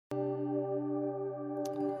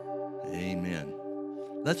Amen.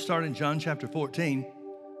 Let's start in John chapter 14.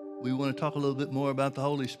 We want to talk a little bit more about the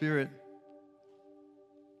Holy Spirit.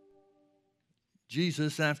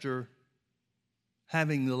 Jesus, after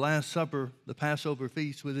having the Last Supper, the Passover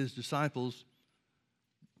feast with his disciples,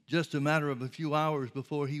 just a matter of a few hours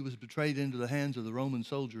before he was betrayed into the hands of the Roman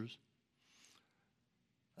soldiers.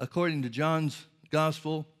 According to John's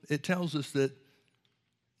gospel, it tells us that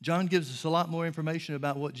John gives us a lot more information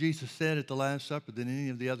about what Jesus said at the Last Supper than any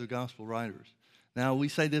of the other gospel writers. Now, we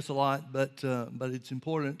say this a lot, but it's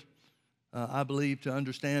important, I believe, to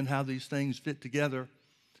understand how these things fit together.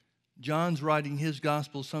 John's writing his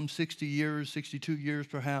gospel some 60 years, 62 years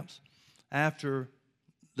perhaps, after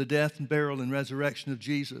the death and burial and resurrection of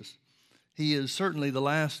Jesus. He is certainly the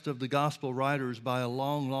last of the gospel writers by a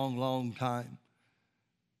long, long, long time.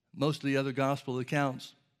 Most of the other gospel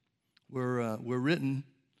accounts were written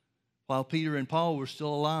while Peter and Paul were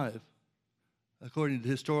still alive, according to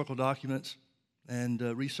historical documents and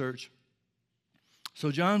research.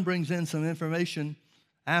 So John brings in some information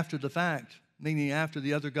after the fact, meaning after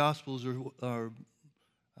the other gospels are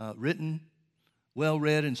written, well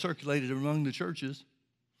read, and circulated among the churches.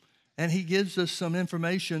 And he gives us some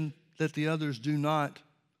information that the others do not.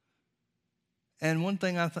 And one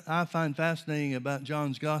thing I find fascinating about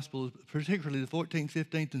John's gospel, particularly the 14th,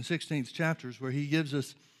 15th, and 16th chapters, where he gives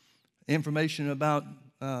us information about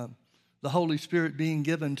the Holy Spirit being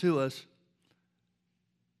given to us,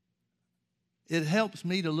 it helps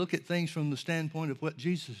me to look at things from the standpoint of what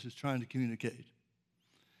Jesus is trying to communicate.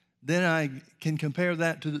 Then I can compare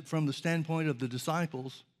that from the standpoint of the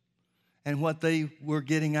disciples and what they were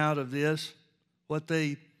getting out of this, what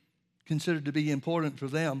they considered to be important for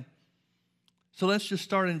them. So let's just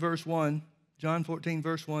start in verse 1. John 14,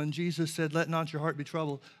 verse 1, Jesus said, "Let not your heart be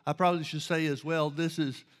troubled." I probably should say as well, this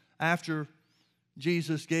is after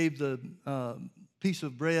Jesus gave the piece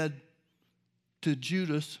of bread to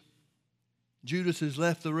Judas. Judas has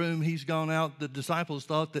left the room. He's gone out. The disciples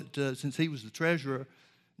thought that since he was the treasurer,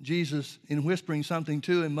 Jesus, in whispering something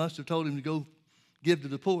to him, must have told him to go give to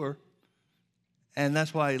the poor, and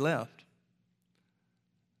that's why he left.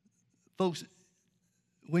 Folks,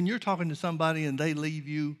 when you're talking to somebody and they leave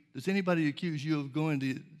you, does anybody accuse you of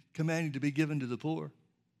commanding to be given to the poor?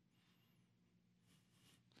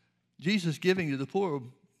 Jesus giving to the poor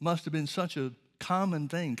must have been such a common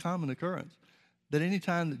thing, common occurrence, that any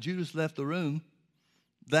time that Judas left the room,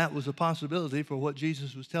 that was a possibility for what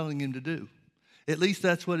Jesus was telling him to do. At least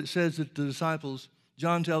that's what it says that the disciples,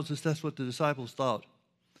 John tells us that's what the disciples thought.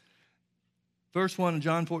 Verse 1 of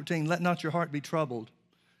John 14, "Let not your heart be troubled.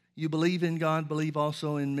 You believe in God, believe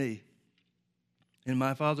also in me. In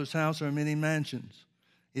my Father's house are many mansions.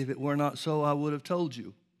 If it were not so, I would have told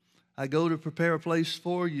you. I go to prepare a place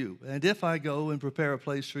for you. And if I go and prepare a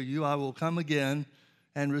place for you, I will come again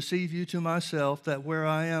and receive you to myself, that where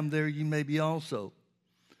I am, there you may be also.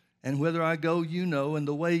 And whither I go, you know, and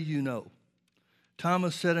the way you know."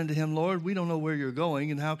 Thomas said unto him, "Lord, we don't know where you're going,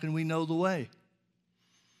 and how can we know the way?"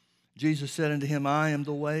 Jesus said unto him, "I am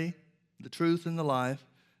the way, the truth, and the life.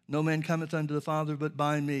 No man cometh unto the Father but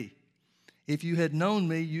by me. If you had known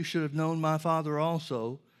me, you should have known my Father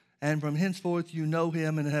also, and from henceforth you know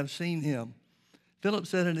him and have seen him." Philip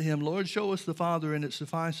said unto him, "Lord, show us the Father, and it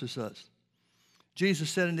sufficeth us."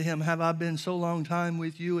 Jesus said unto him, "Have I been so long time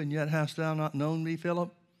with you, and yet hast thou not known me,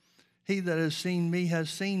 Philip? He that has seen me has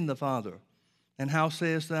seen the Father. And how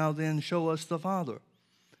sayest thou then, show us the Father?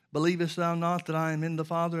 Believest thou not that I am in the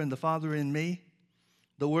Father, and the Father in me?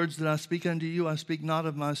 The words that I speak unto you, I speak not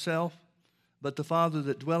of myself, but the Father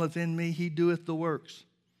that dwelleth in me, he doeth the works.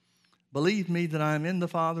 Believe me that I am in the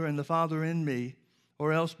Father, and the Father in me,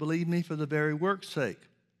 or else believe me for the very work's sake.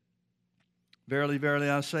 Verily, verily,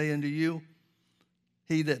 I say unto you,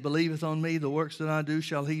 he that believeth on me, the works that I do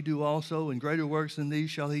shall he do also, and greater works than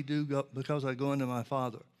these shall he do, because I go unto my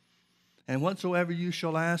Father. And whatsoever you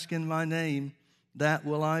shall ask in my name, that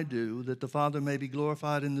will I do, that the Father may be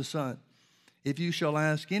glorified in the Son. If you shall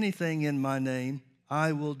ask anything in my name,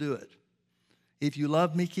 I will do it. If you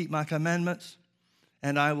love me, keep my commandments,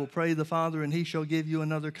 and I will pray the Father, and he shall give you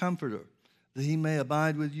another comforter, that he may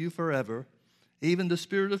abide with you forever, even the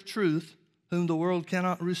Spirit of truth, whom the world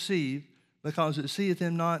cannot receive, because it seeth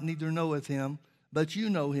him not, neither knoweth him. But you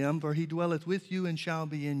know him, for he dwelleth with you and shall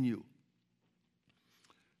be in you."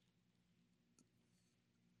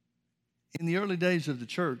 In the early days of the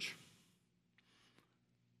church,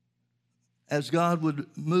 as God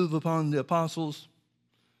would move upon the apostles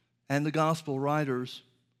and the gospel writers,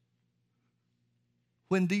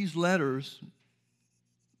 when these letters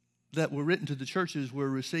that were written to the churches were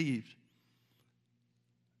received,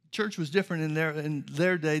 church was different in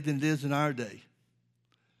their day than it is in our day.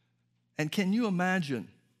 And can you imagine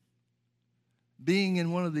being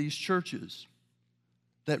in one of these churches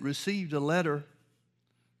that received a letter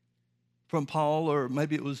from Paul, or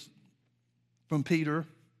maybe it was from Peter?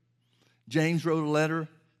 James wrote a letter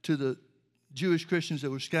to the Jewish Christians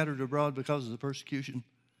that were scattered abroad because of the persecution.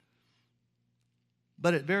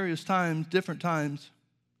 But at various times, different times,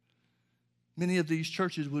 many of these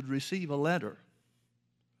churches would receive a letter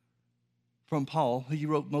from Paul. He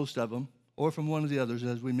wrote most of them, or from one of the others,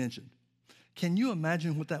 as we mentioned. Can you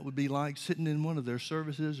imagine what that would be like, sitting in one of their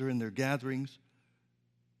services or in their gatherings?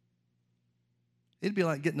 It'd be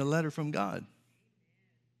like getting a letter from God.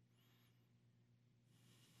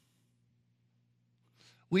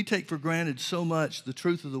 We take for granted so much the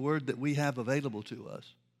truth of the word that we have available to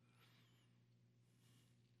us.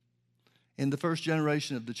 In the first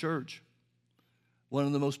generation of the church, one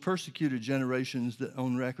of the most persecuted generations that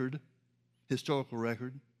on record, historical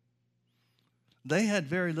record, they had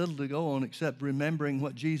very little to go on except remembering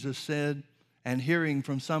what Jesus said and hearing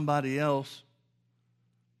from somebody else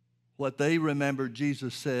what they remembered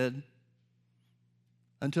Jesus said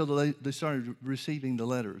until they started receiving the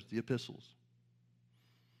letters, the epistles.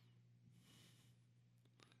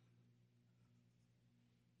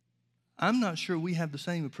 I'm not sure we have the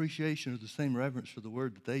same appreciation or the same reverence for the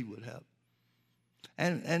word that they would have.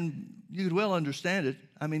 And you could well understand it.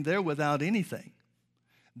 I mean, they're without anything.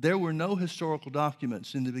 There were no historical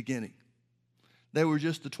documents in the beginning. There were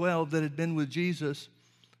just the 12 that had been with Jesus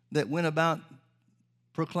that went about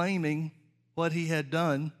proclaiming what he had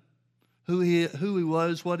done, who he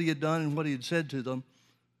was, what he had done, and what he had said to them.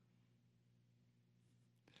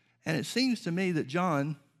 And it seems to me that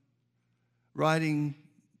John, writing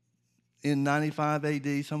in 95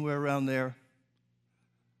 AD, somewhere around there,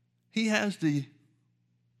 he has the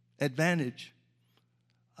advantage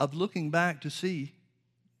of looking back to see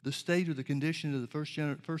the state or the condition of the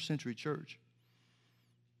first century church.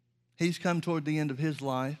 He's come toward the end of his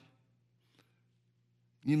life.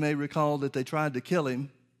 You may recall that they tried to kill him.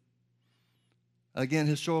 Again,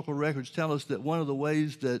 historical records tell us that one of the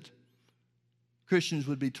ways that Christians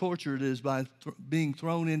would be tortured is by being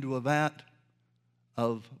thrown into a vat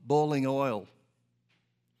of boiling oil.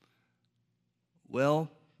 Well,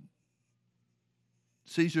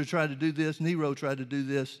 Caesar tried to do this, Nero tried to do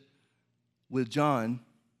this with John.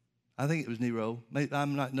 I think it was Nero. Might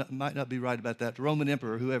not be right about that. The Roman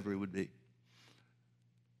emperor, whoever it would be,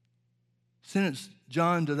 sentenced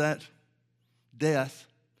John to that death,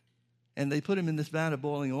 and they put him in this vat of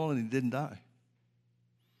boiling oil, and he didn't die.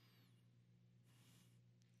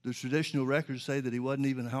 The traditional records say that he wasn't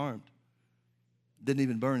even harmed, didn't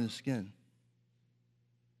even burn his skin.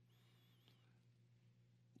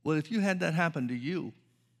 Well, if you had that happen to you,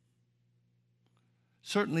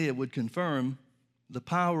 certainly it would confirm the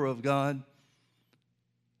power of God,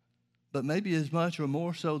 but maybe as much or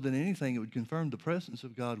more so than anything, it would confirm the presence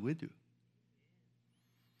of God with you.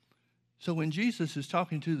 So when Jesus is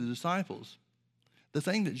talking to the disciples, the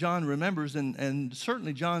thing that John remembers, and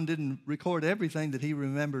certainly John didn't record everything that he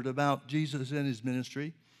remembered about Jesus and his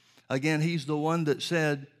ministry. Again, he's the one that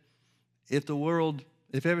said, if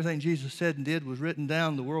everything Jesus said and did was written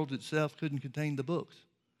down, the world itself couldn't contain the books.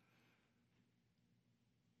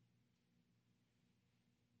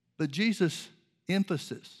 But Jesus'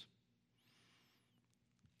 emphasis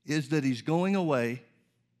is that he's going away,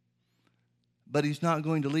 but he's not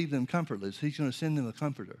going to leave them comfortless. He's going to send them a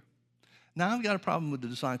comforter. Now, I've got a problem with the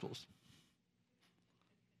disciples.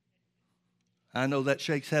 I know that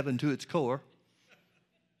shakes heaven to its core.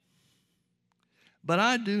 But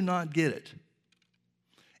I do not get it.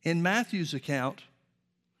 In Matthew's account,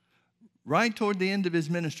 right toward the end of his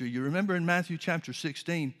ministry, you remember in Matthew chapter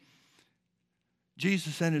 16,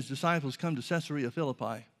 Jesus and his disciples come to Caesarea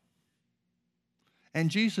Philippi.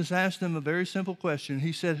 And Jesus asked them a very simple question.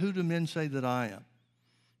 He said, "Who do men say that I am?"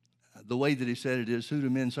 The way that he said it is, "Who do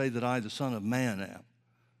men say that I, the Son of Man, am?"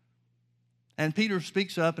 And Peter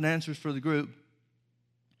speaks up and answers for the group.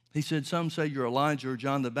 He said, "Some say you're Elijah or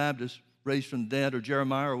John the Baptist raised from the dead, or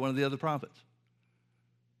Jeremiah or one of the other prophets."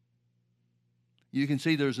 You can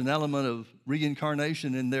see there's an element of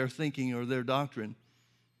reincarnation in their thinking or their doctrine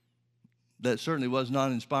that certainly was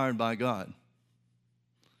not inspired by God.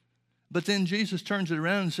 But then Jesus turns it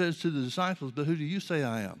around and says to the disciples, "But who do you say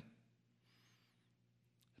I am?"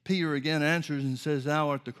 Peter again answers and says, "Thou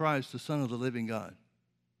art the Christ, the Son of the living God."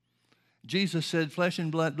 Jesus said, "Flesh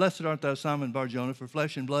and blood, blessed art thou, Simon Bar-Jonah, for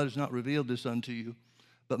flesh and blood has not revealed this unto you,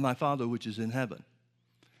 but my Father which is in heaven.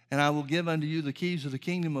 And I will give unto you the keys of the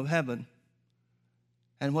kingdom of heaven,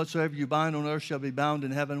 and whatsoever you bind on earth shall be bound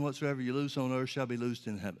in heaven, whatsoever you loose on earth shall be loosed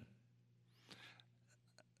in heaven."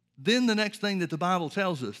 Then the next thing that the Bible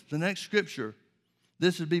tells us, the next scripture,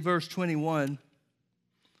 this would be verse 21.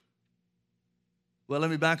 Well,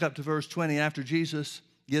 let me back up to verse 20. After Jesus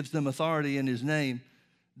gives them authority in his name,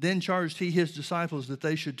 then charged he his disciples that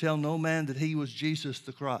they should tell no man that he was Jesus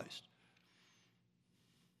the Christ.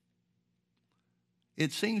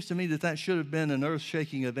 It seems to me that that should have been an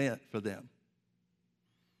earth-shaking event for them.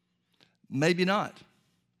 Maybe not.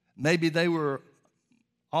 Maybe they were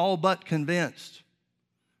all but convinced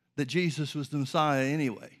that Jesus was the Messiah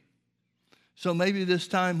anyway. So maybe this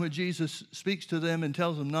time when Jesus speaks to them and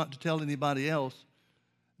tells them not to tell anybody else,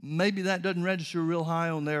 maybe that doesn't register real high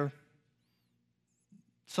on their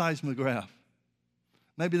seismograph.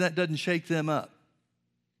 Maybe that doesn't shake them up.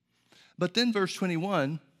 But then verse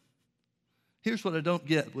 21, here's what I don't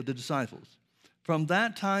get with the disciples. From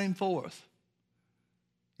that time forth,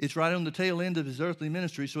 it's right on the tail end of his earthly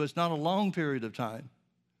ministry, so it's not a long period of time,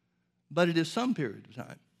 but it is some period of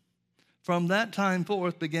time. From that time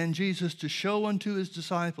forth began Jesus to show unto his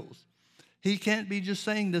disciples. He can't be just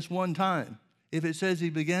saying this one time. If it says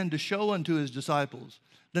he began to show unto his disciples,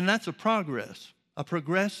 then that's a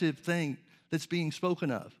progressive thing that's being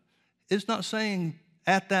spoken of. It's not saying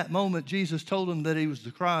at that moment Jesus told them that he was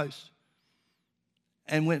the Christ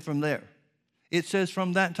and went from there. It says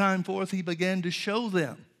from that time forth he began to show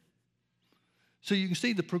them. So you can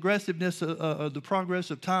see the progressiveness of the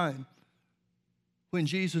progress of time when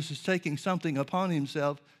Jesus is taking something upon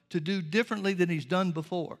himself to do differently than he's done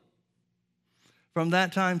before. From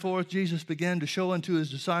that time forth, Jesus began to show unto his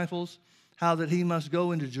disciples how that he must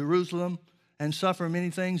go into Jerusalem and suffer many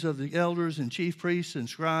things of the elders and chief priests and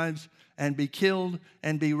scribes and be killed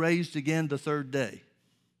and be raised again the third day.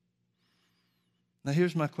 Now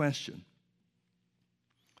here's my question.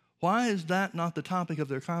 Why is that not the topic of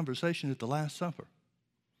their conversation at the Last Supper?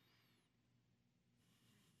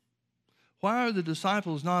 Why are the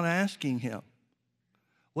disciples not asking him,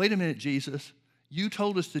 wait a minute, Jesus, you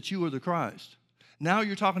told us that you were the Christ. Now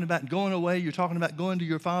you're talking about going away, you're talking about going to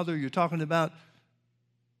your Father, you're talking about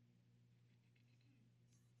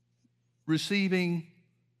receiving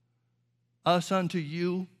us unto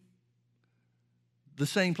you. The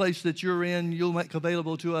same place that you're in, you'll make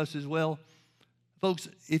available to us as well. Folks,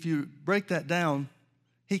 if you break that down,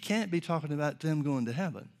 he can't be talking about them going to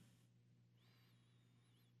heaven.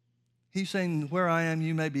 He's saying, where I am,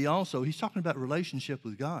 you may be also. He's talking about relationship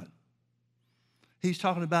with God. He's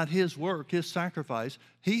talking about his work, his sacrifice.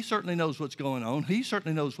 He certainly knows what's going on. He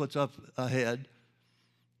certainly knows what's up ahead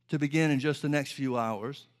to begin in just the next few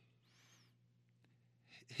hours.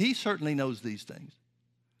 He certainly knows these things.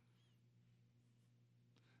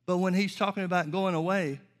 But when he's talking about going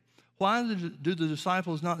away, why do the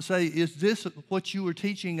disciples not say, is this what you were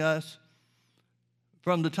teaching us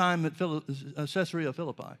from the time at Caesarea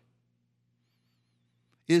Philippi?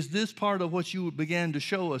 Is this part of what you began to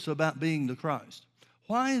show us about being the Christ?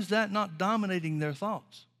 Why is that not dominating their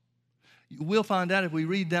thoughts? We'll find out if we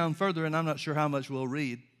read down further, and I'm not sure how much we'll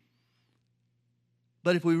read.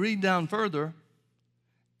 But if we read down further,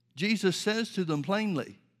 Jesus says to them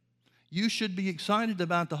plainly, you should be excited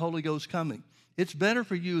about the Holy Ghost coming. It's better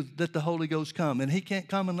for you that the Holy Ghost come, and he can't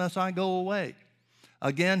come unless I go away.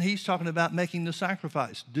 Again, he's talking about making the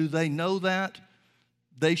sacrifice. Do they know that?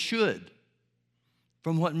 They should.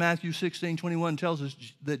 From what Matthew 16:21 tells us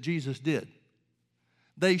that Jesus did.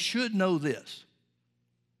 They should know this.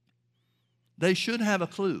 They should have a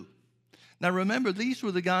clue. Now remember, these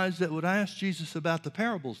were the guys that would ask Jesus about the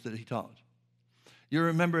parables that he taught. You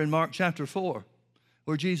remember in Mark chapter 4,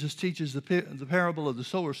 where Jesus teaches the parable of the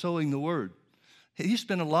sower sowing the word. He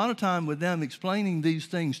spent a lot of time with them explaining these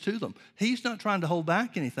things to them. He's not trying to hold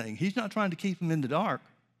back anything. He's not trying to keep them in the dark.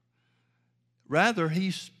 Rather,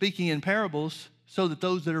 he's speaking in parables so that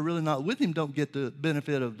those that are really not with him don't get the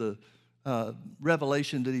benefit of the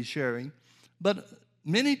revelation that he's sharing. But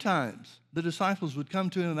many times, the disciples would come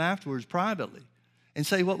to him afterwards privately and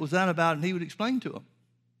say, what was that about? And he would explain to them.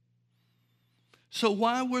 So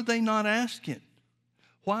why were they not asking?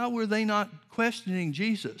 Why were they not questioning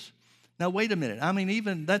Jesus? Now, wait a minute. I mean,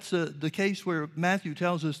 even that's the case where Matthew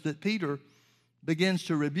tells us that Peter begins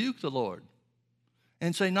to rebuke the Lord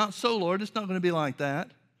and say, not so, Lord, it's not going to be like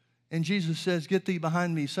that. And Jesus says, get thee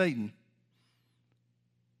behind me, Satan.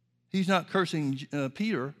 He's not cursing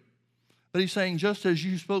Peter, but he's saying, just as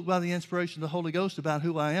you spoke by the inspiration of the Holy Ghost about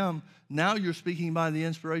who I am, now you're speaking by the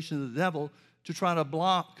inspiration of the devil to try to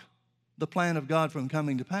block the plan of God from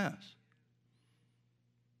coming to pass.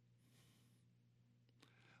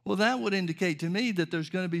 Well, that would indicate to me that there's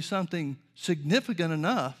going to be something significant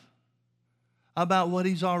enough about what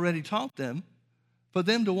he's already taught them for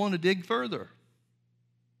them to want to dig further.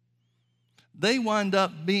 they wind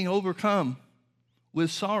up being overcome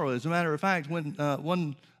with sorrow. As a matter of fact, when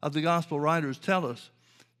one of the gospel writers tell us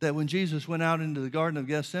that when Jesus went out into the Garden of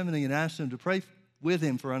Gethsemane and asked them to pray with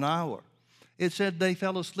him for an hour, it said they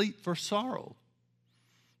fell asleep for sorrow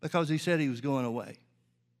because he said he was going away.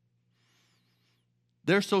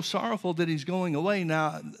 They're so sorrowful that he's going away.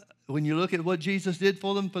 Now, when you look at what Jesus did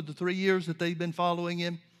for them for the 3 years that they've been following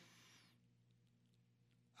him,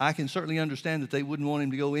 I can certainly understand that they wouldn't want him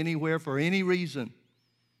to go anywhere for any reason.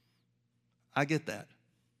 I get that.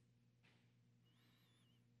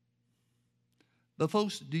 But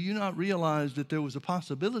folks, do you not realize that there was a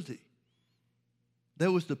possibility?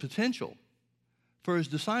 There was the potential for his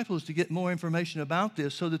disciples to get more information about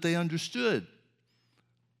this so that they understood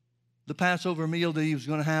the Passover meal that he was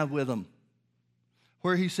going to have with them,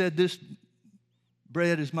 where he said, "This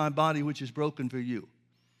bread is my body which is broken for you.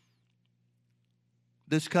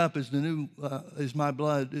 This cup is is my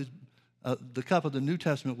blood, is the cup of the New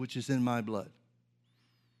Testament which is in my blood."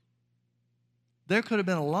 There could have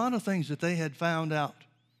been a lot of things that they had found out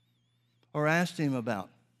or asked him about.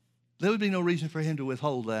 There would be no reason for him to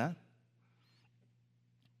withhold that.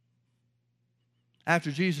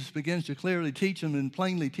 After Jesus begins to clearly teach them and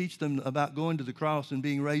plainly teach them about going to the cross and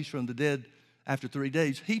being raised from the dead after 3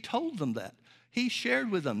 days, he told them that. He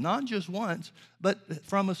shared with them, not just once, but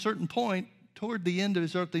from a certain point toward the end of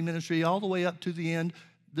his earthly ministry, all the way up to the end,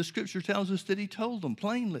 the scripture tells us that he told them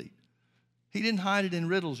plainly. He didn't hide it in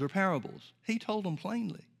riddles or parables. He told them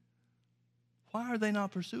plainly. Why are they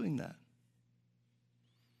not pursuing that?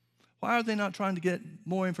 Why are they not trying to get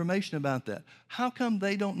more information about that? How come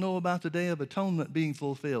they don't know about the Day of Atonement being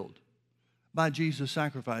fulfilled by Jesus'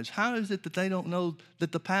 sacrifice? How is it that they don't know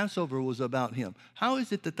that the Passover was about him? How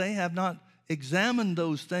is it that they have not examined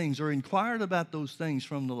those things or inquired about those things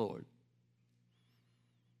from the Lord?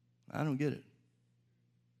 I don't get it.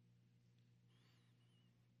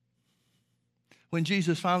 When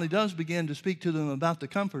Jesus finally does begin to speak to them about the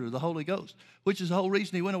Comforter, the Holy Ghost, which is the whole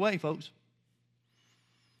reason he went away, folks.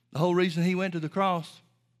 The whole reason he went to the cross.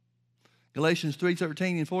 Galatians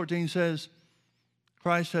 3:13 and 14 says,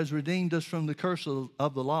 Christ has redeemed us from the curse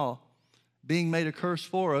of the law, being made a curse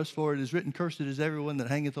for us, for it is written, cursed is everyone that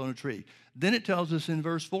hangeth on a tree. Then it tells us in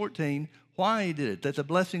verse 14 why he did it, that the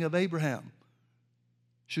blessing of Abraham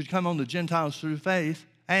should come on the Gentiles through faith,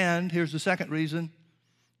 and here's the second reason,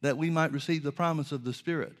 that we might receive the promise of the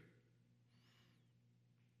Spirit.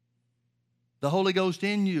 The Holy Ghost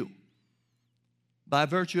in you, by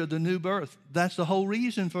virtue of the new birth. That's the whole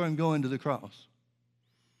reason for him going to the cross.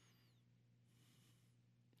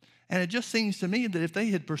 And it just seems to me that if they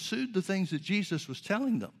had pursued the things that Jesus was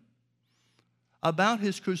telling them about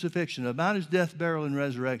his crucifixion, about his death, burial, and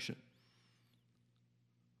resurrection,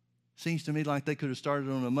 seems to me like they could have started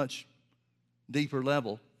on a much deeper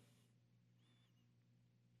level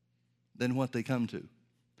than what they come to.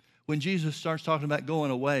 When Jesus starts talking about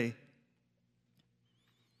going away,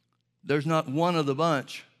 there's not one of the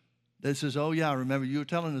bunch that says, "Oh yeah, I remember you were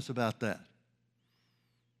telling us about that."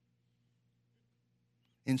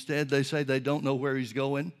 Instead, they say they don't know where he's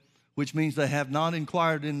going, which means they have not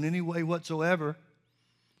inquired in any way whatsoever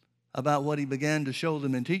about what he began to show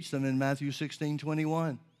them and teach them in Matthew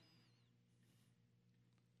 16:21.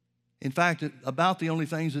 In fact, about the only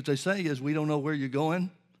things that they say is, "We don't know where you're going,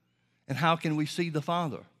 and how can we see the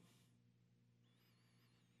Father?"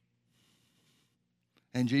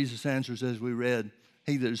 And Jesus answers, as we read,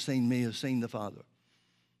 "He that has seen me has seen the Father."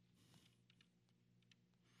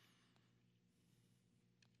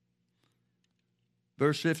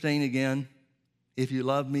 Verse 15 again, "If you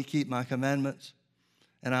love me, keep my commandments,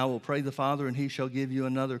 and I will pray the Father, and he shall give you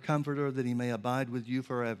another comforter, that he may abide with you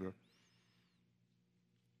forever."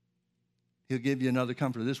 He'll give you another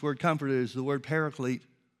comforter. This word comforter is the word paraclete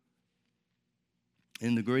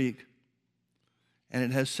in the Greek, and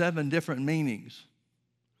it has 7 different meanings.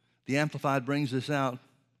 The Amplified brings this out,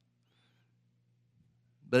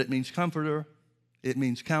 but it means comforter, it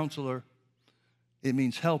means counselor, it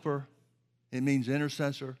means helper, it means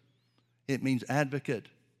intercessor, it means advocate,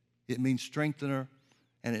 it means strengthener,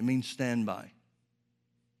 and it means standby.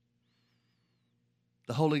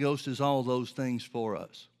 The Holy Ghost is all those things for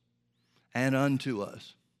us and unto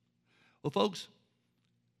us. Well, folks,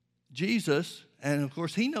 Jesus, and of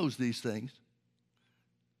course he knows these things,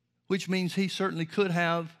 which means he certainly could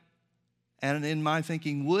have, and in my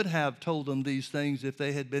thinking would have, told them these things if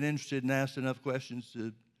they had been interested and asked enough questions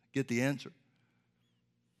to get the answer.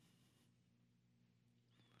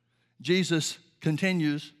 Jesus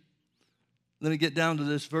continues. Let me get down to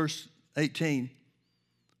this verse 18.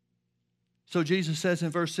 So Jesus says in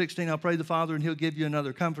verse 16, "I'll pray the Father, and he'll give you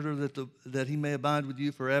another comforter, that he may abide with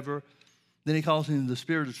you forever, Then he calls him the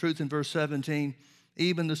Spirit of truth in verse 17.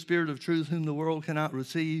 Even the Spirit of truth, whom the world cannot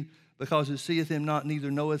receive, because it seeth him not, neither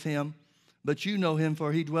knoweth him. But you know him,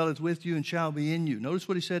 for he dwelleth with you and shall be in you. Notice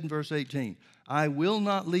what he said in verse 18. I will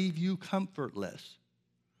not leave you comfortless.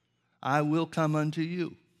 I will come unto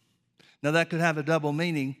you. Now that could have a double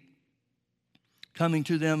meaning. Coming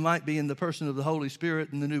to them might be in the person of the Holy Spirit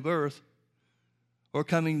in the new birth, or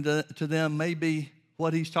coming to them may be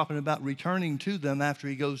what he's talking about, returning to them after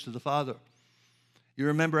he goes to the Father. You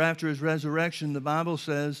remember after his resurrection, the Bible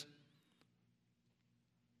says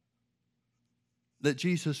that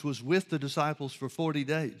Jesus was with the disciples for 40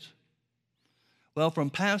 days. Well, from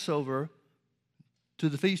Passover to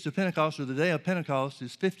the Feast of Pentecost, or the day of Pentecost,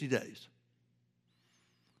 is 50 days.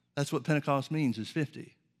 That's what Pentecost means, is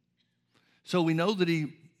 50. So we know that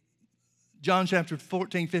John chapter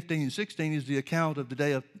 14, 15, and 16 is the account of the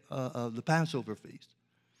day of the Passover feast.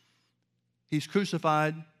 He's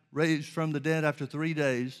crucified, raised from the dead after 3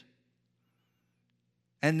 days,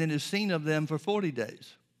 and then is seen of them for 40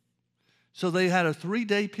 days. So they had a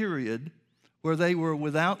 3-day period where they were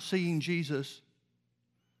without seeing Jesus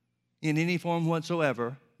in any form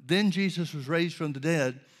whatsoever. Then Jesus was raised from the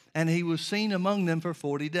dead, and he was seen among them for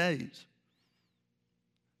 40 days.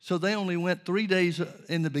 So they only went 3 days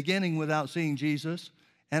in the beginning without seeing Jesus,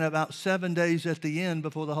 and about 7 days at the end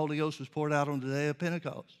before the Holy Ghost was poured out on the day of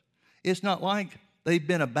Pentecost. It's not like they've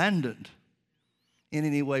been abandoned in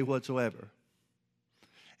any way whatsoever.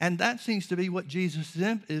 And that seems to be what Jesus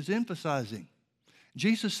is emphasizing.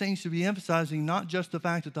 Jesus seems to be emphasizing not just the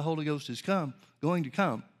fact that the Holy Ghost is going to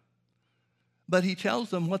come, but he tells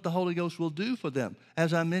them what the Holy Ghost will do for them.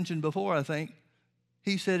 As I mentioned before, I think,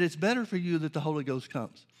 he said, it's better for you that the Holy Ghost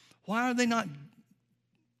comes. Why are they not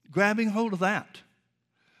grabbing hold of that?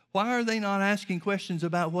 Why are they not asking questions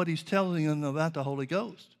about what he's telling them about the Holy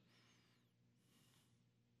Ghost?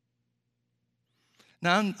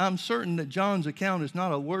 Now, I'm certain that John's account is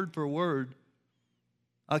not a word-for-word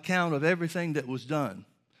account of everything that was done.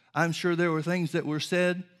 I'm sure there were things that were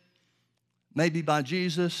said, maybe by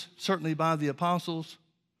Jesus, certainly by the apostles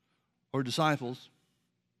or disciples,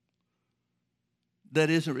 that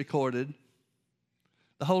isn't recorded.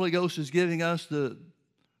 The Holy Ghost is giving us the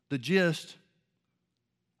gist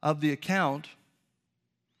of the account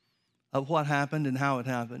of what happened and how it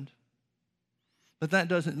happened. But that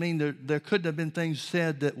doesn't mean there couldn't have been things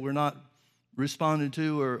said that were not responded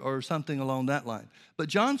to or something along that line. But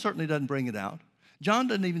John certainly doesn't bring it out. John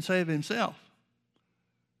doesn't even say of himself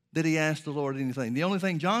that he asked the Lord anything. The only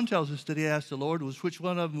thing John tells us that he asked the Lord was which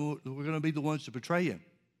one of them were going to be the ones to betray him.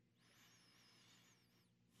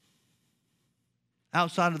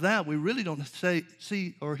 Outside of that, we really don't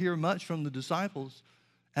see or hear much from the disciples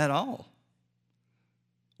at all.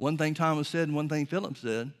 One thing Thomas said and one thing Philip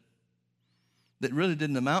said that really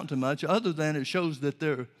didn't amount to much, other than it shows that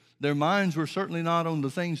their minds were certainly not on the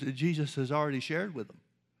things that Jesus has already shared with them.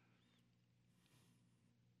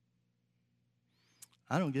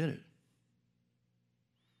 I don't get it.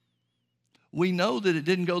 We know that it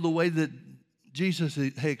didn't go the way that Jesus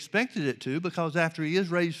had expected it to, because after he is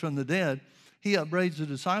raised from the dead, he upbraids the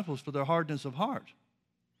disciples for their hardness of heart.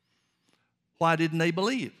 Why didn't they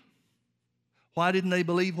believe? Why didn't they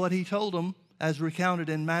believe what he told them, as recounted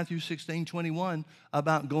in Matthew 16:21,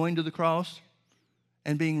 about going to the cross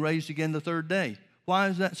and being raised again the third day? Why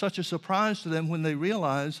is that such a surprise to them when they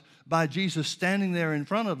realize by Jesus standing there in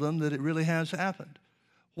front of them that it really has happened?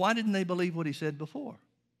 Why didn't they believe what he said before?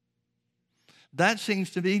 That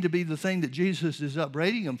seems to me to be the thing that Jesus is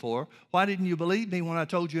upbraiding them for. Why didn't you believe me when I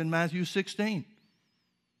told you in Matthew 16?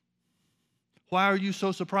 Why are you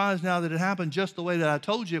so surprised now that it happened just the way that I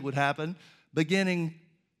told you it would happen, beginning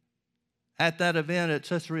at that event at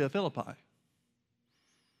Caesarea Philippi?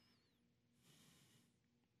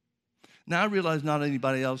 Now, I realize not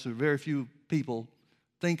anybody else, or very few people,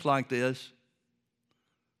 think like this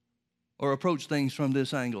or approach things from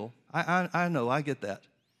this angle. I know, I get that.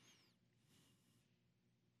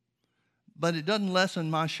 But it doesn't lessen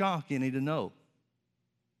my shock any to know.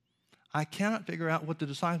 I cannot figure out what the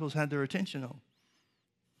disciples had their attention on.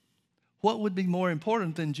 What would be more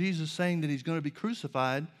important than Jesus saying that he's going to be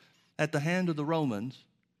crucified at the hand of the Romans,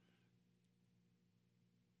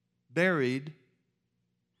 buried,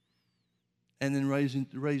 and then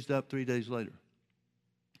raised up 3 days later?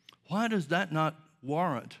 Why does that not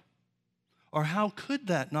warrant, or how could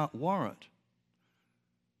that not warrant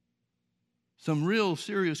some real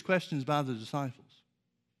serious questions by the disciples?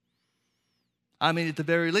 I mean, at the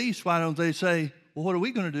very least, why don't they say, well, what are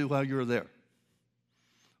we going to do while you're there?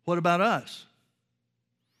 What about us?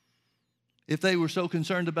 if they were so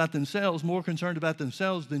concerned about themselves, more concerned about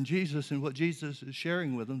themselves than Jesus and what Jesus is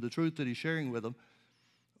sharing with them, the truth that he's sharing with them,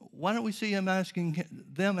 why don't we see them asking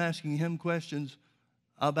him questions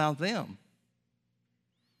about them?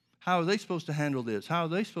 How are they supposed to handle this? How are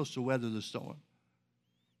they supposed to weather the storm?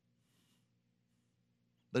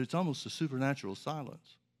 But it's almost a supernatural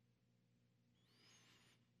silence.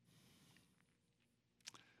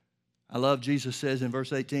 I love Jesus says in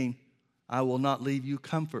verse 18, I will not leave you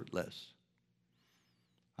comfortless.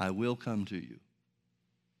 I will come to you.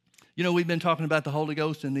 You know, we've been talking about the Holy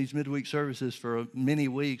Ghost in these midweek services for many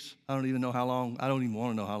weeks. I don't even know how long. I don't even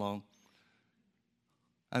want to know how long.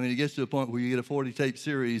 I mean, it gets to a point where you get a 40-tape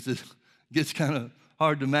series that gets kind of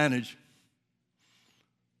hard to manage.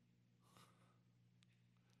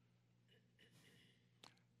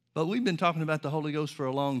 But we've been talking about the Holy Ghost for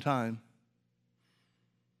a long time.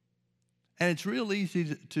 And it's real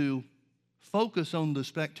easy to focus on the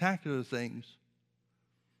spectacular things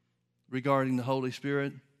regarding the Holy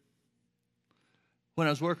Spirit. When I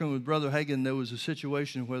was working with Brother Hagin, there was a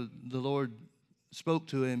situation where the Lord spoke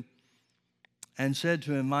to him and said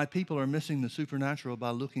to him, my people are missing the supernatural by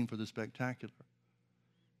looking for the spectacular.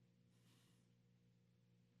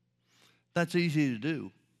 That's easy to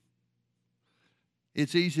do.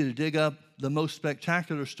 It's easy to dig up the most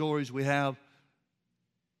spectacular stories we have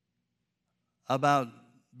about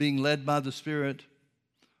being led by the Spirit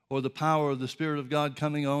or the power of the Spirit of God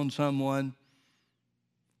coming on someone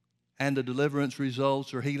and the deliverance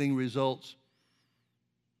results or healing results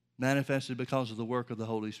manifested because of the work of the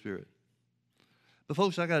Holy Spirit. But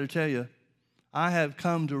folks, I got to tell you, I have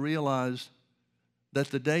come to realize that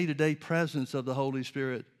the day-to-day presence of the Holy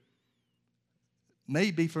Spirit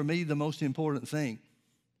may be for me the most important thing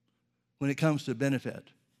when it comes to benefit.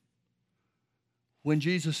 When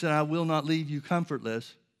Jesus said, I will not leave you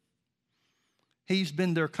comfortless, he's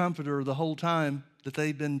been their comforter the whole time that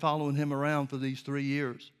they've been following him around for these 3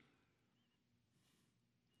 years.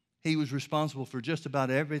 He was responsible for just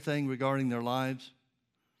about everything regarding their lives.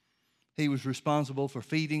 He was responsible for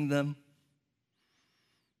feeding them.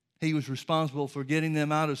 He was responsible for getting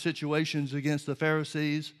them out of situations against the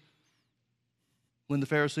Pharisees when the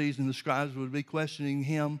Pharisees and the scribes would be questioning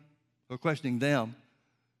him or questioning them.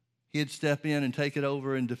 He'd step in and take it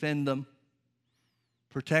over and defend them,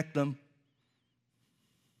 protect them.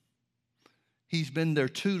 He's been their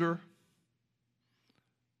tutor.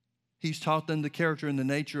 He's taught them the character and the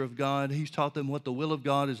nature of God. He's taught them what the will of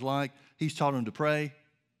God is like. He's taught them to pray.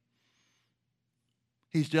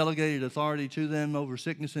 He's delegated authority to them over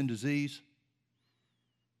sickness and disease.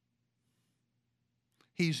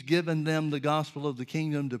 He's given them the gospel of the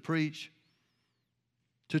kingdom to preach,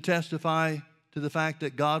 to testify to the fact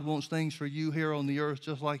that God wants things for you here on the earth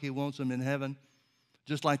just like he wants them in heaven,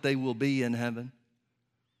 just like they will be in heaven.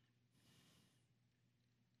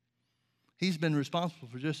 He's been responsible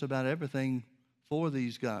for just about everything for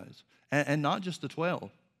these guys, and not just the 12.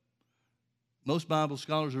 Most Bible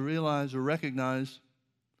scholars will realize or recognize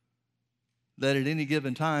that at any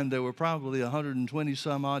given time there were probably 120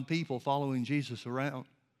 some odd people following Jesus around.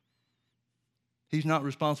 He's not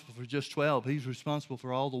responsible for just 12. He's responsible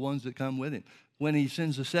for all the ones that come with him. When he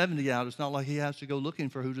sends the 70 out, it's not like he has to go looking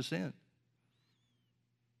for who to send.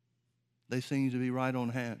 They seem to be right on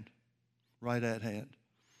hand, right at hand.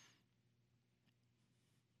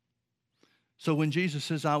 So when Jesus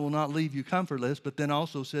says, I will not leave you comfortless, but then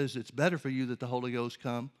also says it's better for you that the Holy Ghost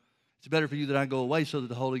come. It's better for you that I go away so that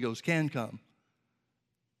the Holy Ghost can come.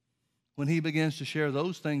 When he begins to share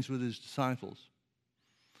those things with his disciples,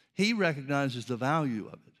 he recognizes the value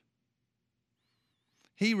of it.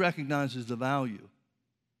 He recognizes the value,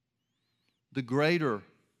 the greater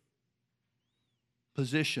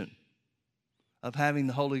position of having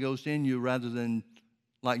the Holy Ghost in you rather than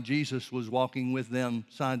like Jesus was walking with them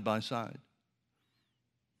side by side.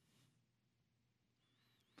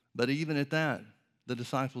 But even at that, the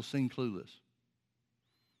disciples seem clueless.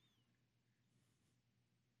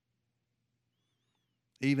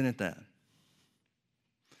 Even at that.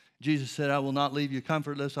 Jesus said, I will not leave you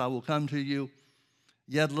comfortless. I will come to you.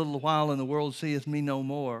 Yet a little while and the world seeth me no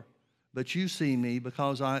more. But you see me,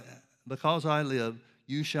 because I live,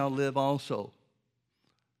 you shall live also.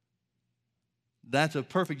 That's a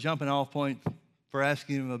perfect jumping off point for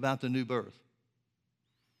asking him about the new birth.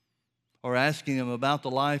 Or asking him about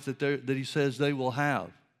the life that he says they will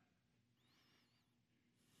have.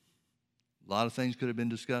 A lot of things could have been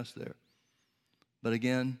discussed there. But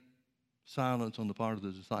again, silence on the part of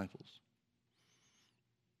the disciples.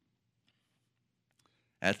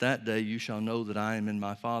 At that day you shall know that I am in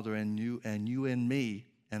my Father, and you in me,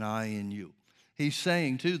 and I in you. He's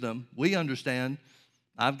saying to them, we understand,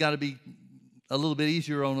 I've got to be a little bit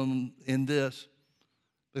easier on them in this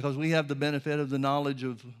because we have the benefit of the knowledge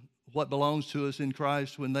of what belongs to us in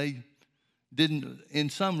Christ when they didn't, in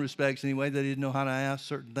some respects anyway, they didn't know how to ask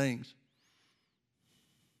certain things.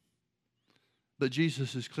 But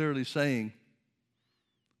Jesus is clearly saying,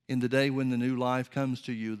 in the day when the new life comes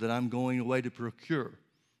to you that I'm going away to procure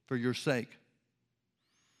for your sake,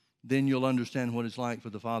 then you'll understand what it's like for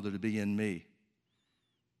the Father to be in me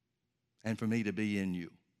and for me to be in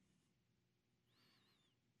you.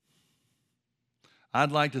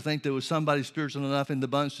 I'd like to think there was somebody spiritual enough in the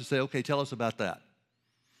bunch to say, okay, tell us about that.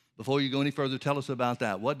 Before you go any further, tell us about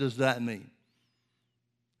that. What does that mean?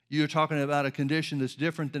 You're talking about a condition that's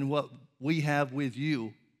different than what we have with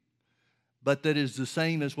you, but that is the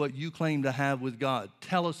same as what you claim to have with God.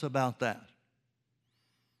 Tell us about that.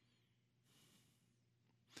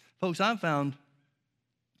 Folks, I've found,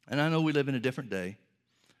 and I know we live in a different day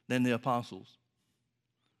than the apostles,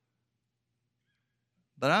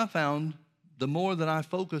 but I found the more that I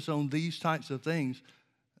focus on these types of things,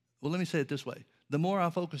 well, let me say it this way. The more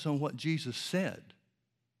I focus on what Jesus said,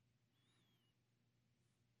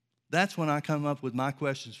 that's when I come up with my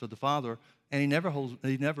questions for the Father, and He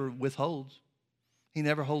never withholds. He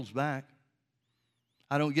never holds back.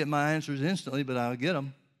 I don't get my answers instantly, but I'll get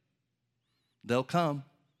them. They'll come.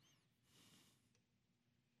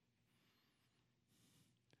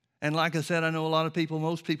 And like I said, I know a lot of people,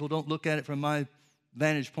 most people don't look at it from my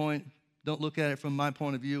vantage point, don't look at it from my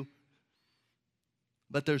point of view.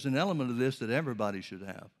 But there's an element of this that everybody should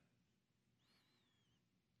have.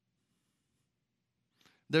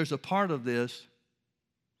 There's a part of this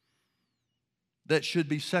that should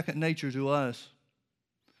be second nature to us.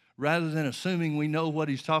 Rather than assuming we know what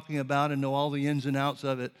he's talking about and know all the ins and outs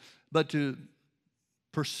of it, but to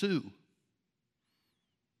pursue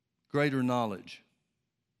greater knowledge.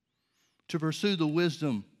 To pursue the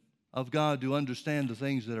wisdom of God to understand the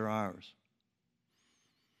things that are ours.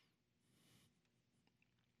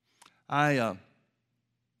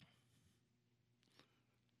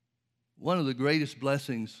 One of the greatest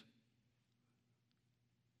blessings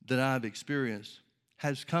that I've experienced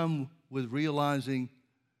has come with realizing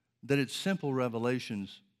that it's simple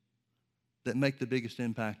revelations that make the biggest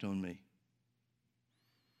impact on me.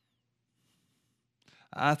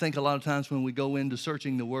 I think a lot of times when we go into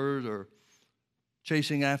searching the Word or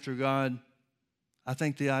chasing after God, I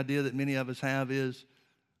think the idea that many of us have is,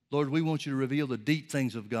 Lord, we want you to reveal the deep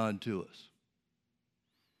things of God to us.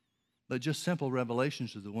 But just simple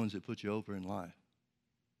revelations are the ones that put you over in life.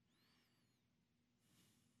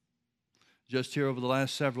 Just here over the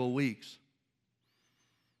last several weeks,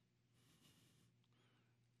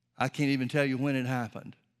 I can't even tell you when it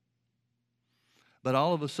happened. But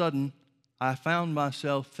all of a sudden, I found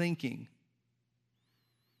myself thinking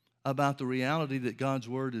about the reality that God's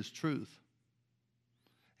Word is truth.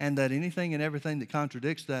 And that anything and everything that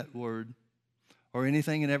contradicts that Word, or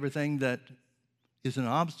anything and everything that is an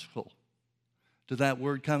obstacle to that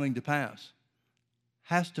Word coming to pass,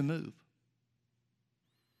 has to move.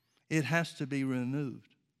 It has to be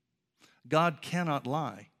removed. God cannot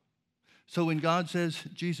lie. So when God says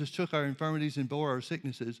Jesus took our infirmities and bore our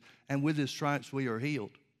sicknesses, and with his stripes we are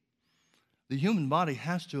healed, the human body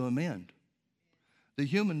has to amend. The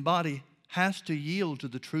human body has to yield to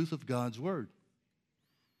the truth of God's Word.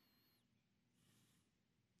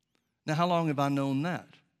 Now, how long have I known that?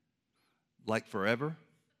 Like forever?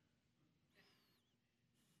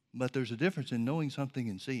 But there's a difference in knowing something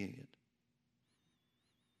and seeing it.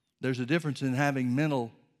 There's a difference in having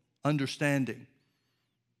mental understanding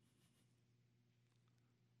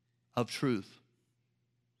of truth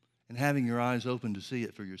and having your eyes open to see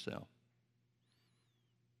it for yourself.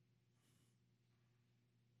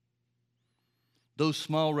 Those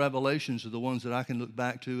small revelations are the ones that I can look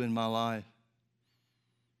back to in my life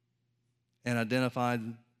and identify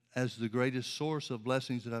as the greatest source of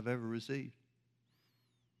blessings that I've ever received.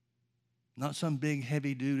 Not some big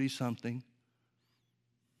heavy-duty something,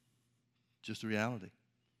 just the reality.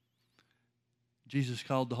 Jesus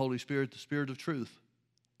called the Holy Spirit the Spirit of truth.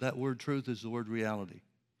 That word truth is the word reality.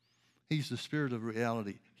 He's the Spirit of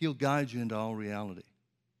reality. He'll guide you into all reality.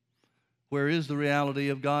 Where is the reality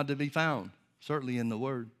of God to be found? Certainly in the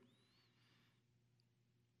Word.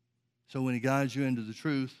 So when he guides you into the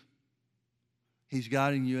truth, he's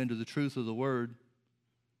guiding you into the truth of the Word.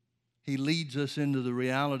 He leads us into the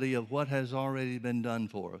reality of what has already been done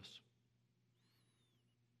for us.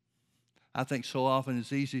 I think so often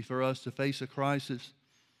it's easy for us to face a crisis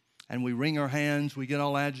and we wring our hands, we get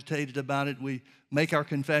all agitated about it, we make our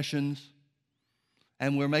confessions,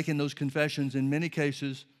 and we're making those confessions in many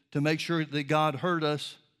cases to make sure that God heard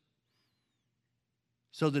us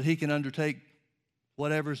so that he can undertake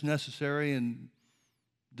whatever's necessary and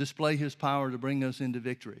display his power to bring us into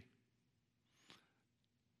victory.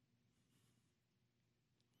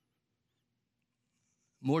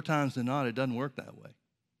 More times than not, it doesn't work that way.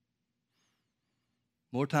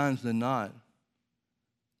 More times than not,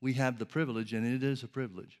 we have the privilege, and it is a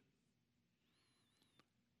privilege.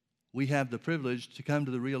 We have the privilege to come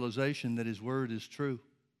to the realization that his word is true.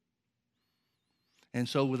 And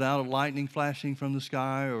so without a lightning flashing from the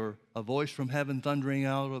sky or a voice from heaven thundering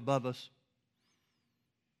out above us,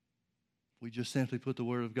 we just simply put the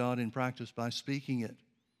word of God in practice by speaking it.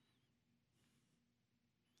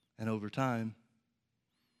 And over time,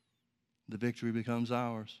 the victory becomes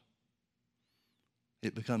ours.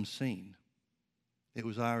 It becomes seen. It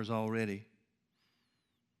was ours already.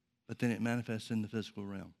 But then it manifests in the physical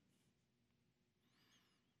realm.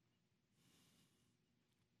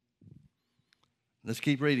 Let's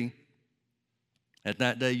keep reading. At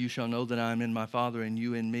that day you shall know that I am in my Father, and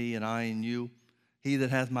you in me, and I in you. He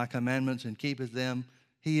that hath my commandments and keepeth them,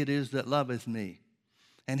 he it is that loveth me.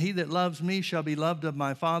 And he that loves me shall be loved of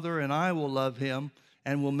my Father, and I will love him,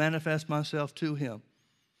 and will manifest myself to him.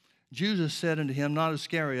 Judas said unto him, not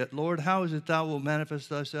Iscariot, Lord, how is it thou wilt manifest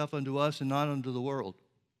thyself unto us and not unto the world?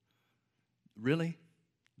 Really?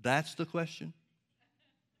 That's the question?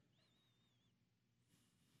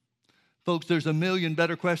 Folks, there's a million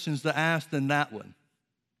better questions to ask than that one.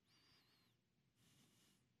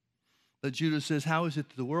 But Judas says, how is it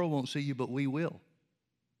that the world won't see you, but we will?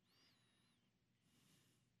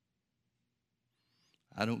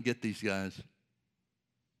 I don't get these guys.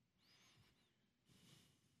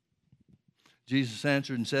 Jesus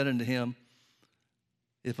answered and said unto him,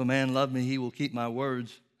 if a man love me, he will keep my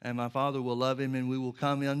words, and my Father will love him, and we will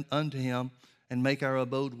come unto him and make our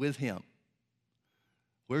abode with him.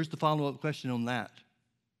 Where's the follow-up question on that?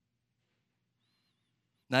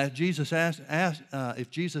 Now, if Jesus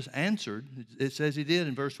answered, it says he did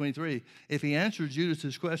in verse 23. If he answered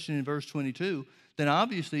Judas's question in verse 22, then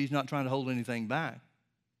obviously he's not trying to hold anything back.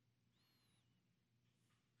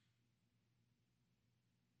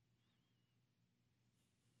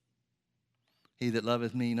 He that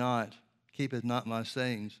loveth me not, keepeth not my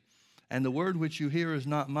sayings. And the word which you hear is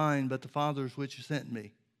not mine, but the Father's which sent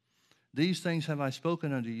me. These things have I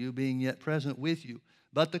spoken unto you, being yet present with you.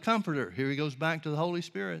 But the Comforter, here he goes back to the Holy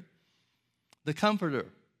Spirit, the Comforter,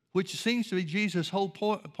 which seems to be Jesus' whole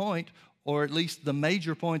point, or at least the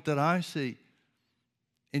major point that I see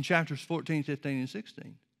in chapters 14, 15, and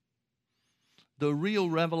 16. The real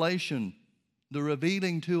revelation, the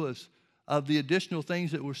revealing to us of the additional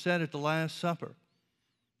things that were said at the Last Supper,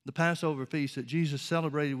 the Passover feast that Jesus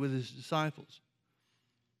celebrated with his disciples.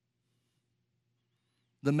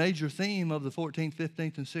 The major theme of the 14th,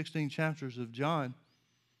 15th, and 16th chapters of John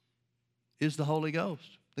is the Holy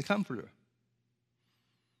Ghost, the Comforter.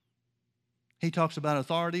 He talks about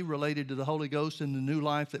authority related to the Holy Ghost and the new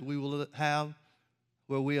life that we will have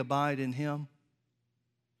where we abide in him.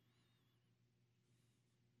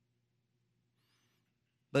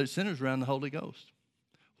 But it centers around the Holy Ghost.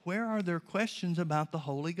 Where are there questions about the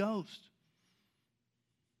Holy Ghost?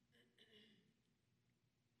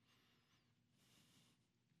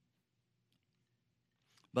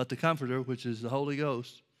 But the Comforter, which is the Holy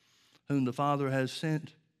Ghost, whom the Father has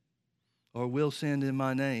sent or will send in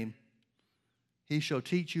my name, he shall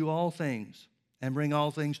teach you all things and bring all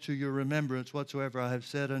things to your remembrance whatsoever I have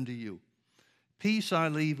said unto you. Peace I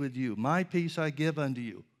leave with you, my peace I give unto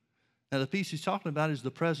you. Now the peace he's talking about is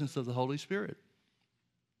the presence of the Holy Spirit,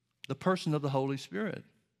 the person of the Holy Spirit.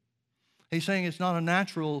 He's saying it's not a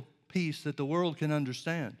natural peace that the world can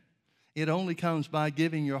understand. It only comes by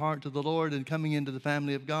giving your heart to the Lord and coming into the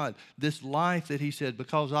family of God. This life that he said,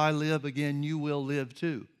 because I live again, you will live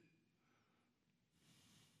too.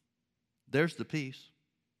 There's the peace,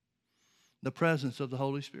 the presence of the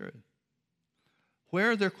Holy Spirit.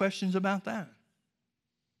 Where are there questions about that?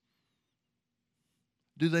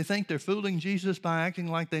 Do they think they're fooling Jesus by acting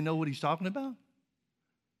like they know what he's talking about?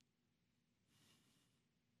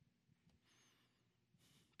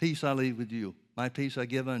 Peace I leave with you. My peace I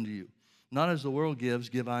give unto you. Not as the world gives,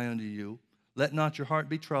 give I unto you. Let not your heart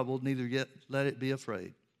be troubled, neither yet let it be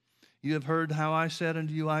afraid. You have heard how I said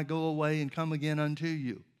unto you, I go away and come again unto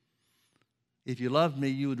you. If you loved me,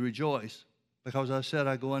 you would rejoice, because I said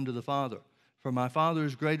I go unto the Father. For my Father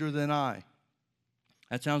is greater than I.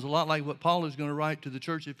 That sounds a lot like what Paul is going to write to the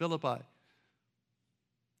church at Philippi.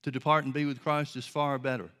 To depart and be with Christ is far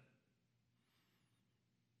better.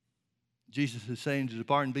 Jesus is saying to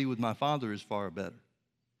depart and be with my Father is far better.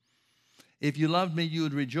 If you loved me, you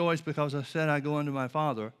would rejoice, because I said I go unto my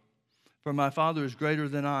Father, for my Father is greater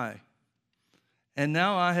than I. And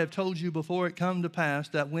now I have told you before it come to pass,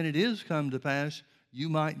 that when it is come to pass, you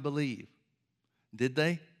might believe. Did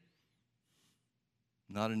they?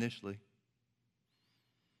 Not initially.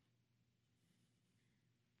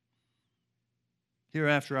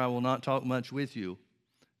 Hereafter I will not talk much with you,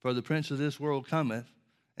 for the prince of this world cometh,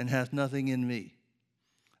 and hath nothing in me.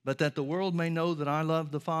 But that the world may know that I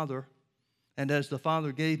love the Father, and as the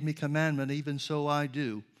Father gave me commandment, even so I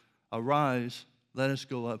do. Arise, let us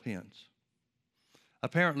go up hence.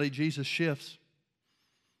 Apparently, Jesus shifts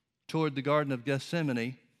toward the Garden of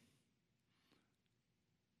Gethsemane,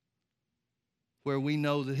 where we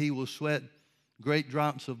know that he will sweat great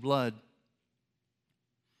drops of blood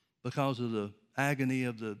because of the agony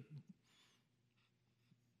of the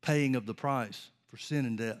paying of the price for sin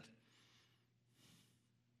and death.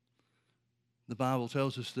 The Bible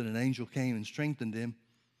tells us that an angel came and strengthened him,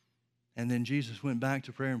 and then Jesus went back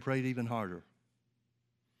to prayer and prayed even harder.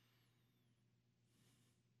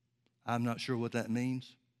 I'm not sure what that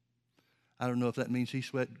means. I don't know if that means he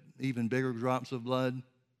sweat even bigger drops of blood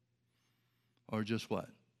or just what.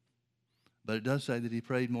 But it does say that he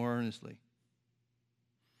prayed more earnestly.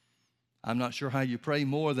 I'm not sure how you pray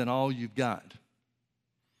more than all you've got.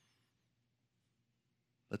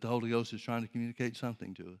 But the Holy Ghost is trying to communicate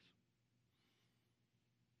something to us.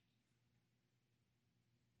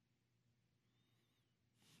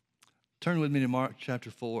 Turn with me to Mark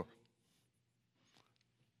chapter 4.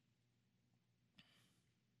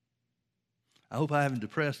 I hope I haven't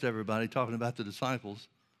depressed everybody talking about the disciples.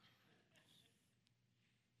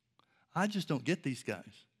 I just don't get these guys.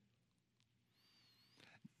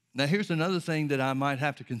 Now, here's another thing that I might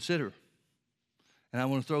have to consider, and I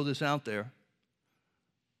want to throw this out there.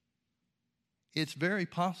 It's very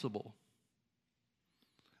possible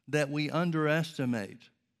that we underestimate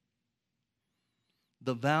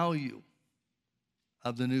the value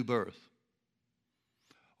of the new birth.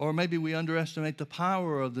 Or maybe we underestimate the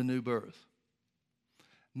power of the new birth.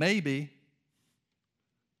 Maybe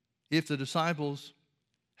if the disciples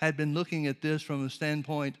had been looking at this from a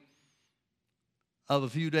standpoint of a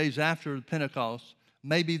few days after Pentecost,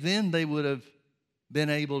 maybe then they would have been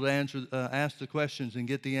able to ask the questions and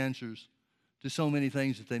get the answers to so many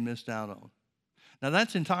things that they missed out on. Now,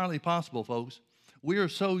 that's entirely possible, folks. We are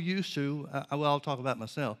so used to, I'll talk about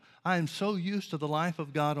myself. I am so used to the life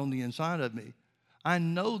of God on the inside of me. I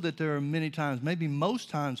know that there are many times, maybe most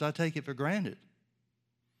times, I take it for granted.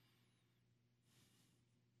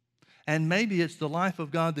 And maybe it's the life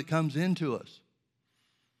of God that comes into us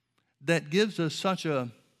that gives us such a,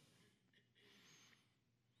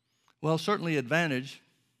 well, certainly advantage,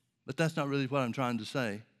 but that's not really what I'm trying to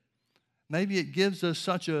say. Maybe it gives us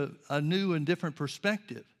such a new and different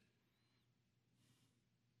perspective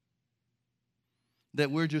that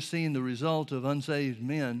we're just seeing the result of unsaved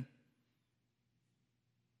men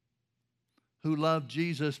who loved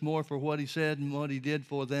Jesus more for what he said and what he did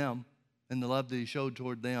for them and the love that he showed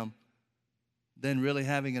toward them than really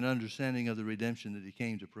having an understanding of the redemption that he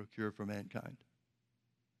came to procure for mankind.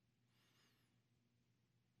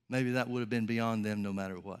 Maybe that would have been beyond them no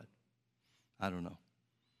matter what. I don't know.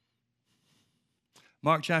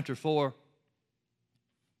 Mark chapter 4,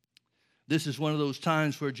 this is one of those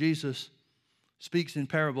times where Jesus speaks in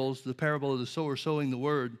parables, the parable of the sower sowing the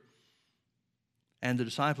word, and the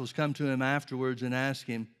disciples come to him afterwards and ask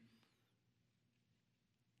him.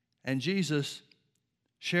 And Jesus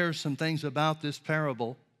shares some things about this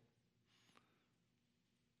parable.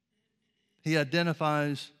 He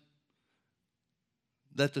identifies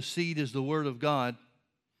that the seed is the word of God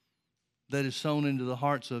that is sown into the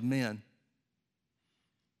hearts of men.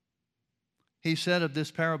 He said of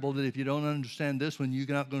this parable that if you don't understand this one, you're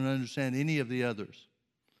not going to understand any of the others.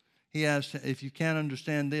 He asked, if you can't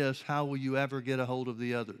understand this, how will you ever get a hold of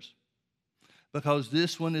the others? Because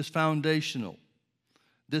this one is foundational.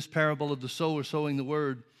 This parable of the sower sowing the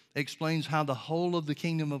word explains how the whole of the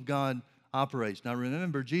kingdom of God operates. Now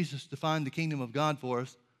remember, Jesus defined the kingdom of God for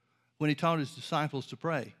us when he taught his disciples to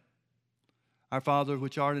pray. Our Father,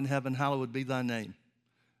 which art in heaven, hallowed be thy name.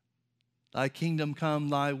 Thy kingdom come,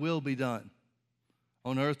 thy will be done,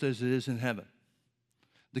 on earth as it is in heaven.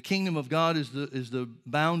 The kingdom of God is the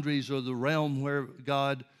boundaries or the realm where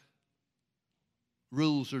God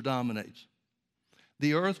rules or dominates.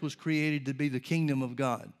 The earth was created to be the kingdom of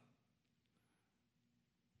God.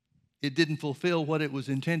 It didn't fulfill what it was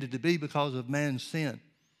intended to be because of man's sin.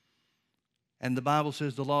 And the Bible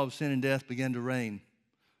says the law of sin and death began to reign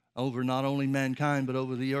over not only mankind, but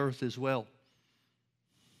over the earth as well.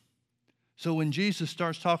 So when Jesus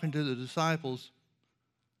starts talking to the disciples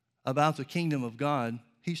about the kingdom of God,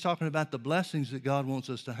 he's talking about the blessings that God wants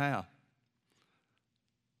us to have.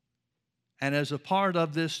 And as a part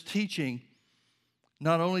of this teaching,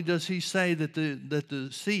 not only does he say that the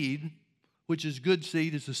seed, which is good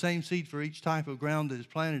seed, is the same seed for each type of ground that is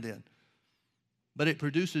planted in, but it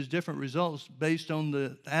produces different results based on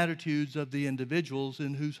the attitudes of the individuals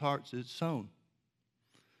in whose hearts it's sown.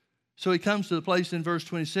 So he comes to the place in verse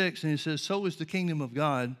 26, and he says, so is the kingdom of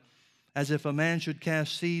God, as if a man should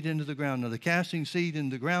cast seed into the ground. Now, the casting seed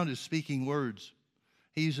into the ground is speaking words.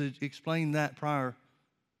 He's explained that prior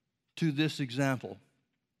to this example.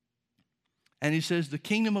 And he says the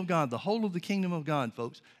kingdom of God, the whole of the kingdom of God,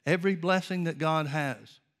 folks, every blessing that God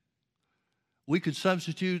has, we could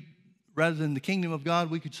substitute, rather than the kingdom of God,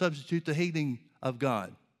 we could substitute the healing of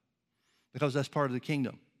God, because that's part of the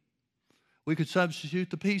kingdom. We could substitute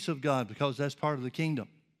the peace of God, because that's part of the kingdom.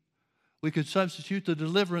 We could substitute the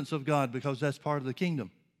deliverance of God, because that's part of the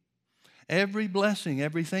kingdom. Every blessing,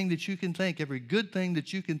 everything that you can think, every good thing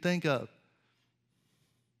that you can think of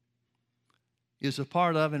is a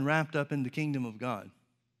part of and wrapped up in the kingdom of God.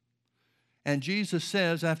 And Jesus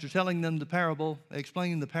says, after telling them the parable,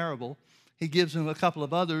 explaining the parable, he gives them a couple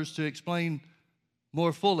of others to explain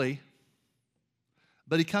more fully.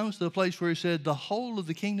 But he comes to the place where he said, the whole of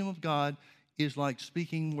the kingdom of God is like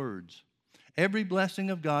speaking words. Every blessing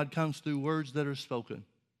of God comes through words that are spoken.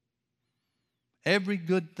 Every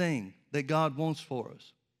good thing that God wants for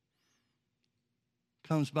us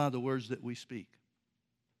comes by the words that we speak.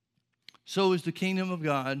 So is the kingdom of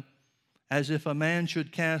God, as if a man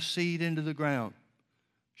should cast seed into the ground,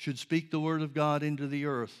 should speak the word of God into the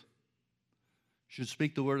earth, should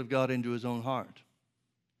speak the word of God into his own heart,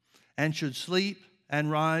 and should sleep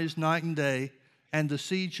and rise night and day, and the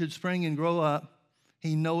seed should spring and grow up,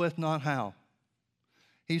 he knoweth not how.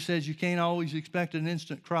 He says you can't always expect an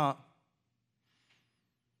instant crop,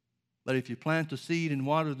 but if you plant the seed and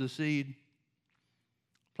water the seed,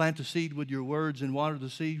 plant the seed with your words and water the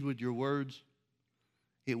seed with your words,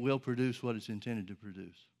 it will produce what it's intended to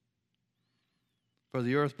produce. For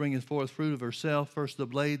the earth bringeth forth fruit of herself, first the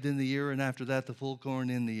blade, then the ear, and after that the full corn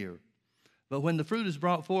in the ear. But when the fruit is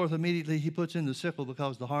brought forth, immediately he puts in the sickle,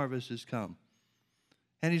 because the harvest is come.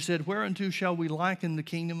 And he said, whereunto shall we liken the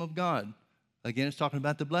kingdom of God? Again, it's talking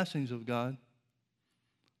about the blessings of God.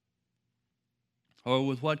 Or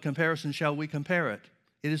with what comparison shall we compare it?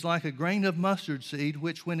 It is like a grain of mustard seed,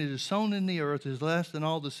 which when it is sown in the earth is less than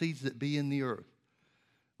all the seeds that be in the earth.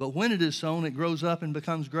 But when it is sown, it grows up and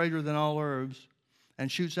becomes greater than all herbs,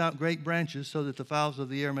 and shoots out great branches, so that the fowls of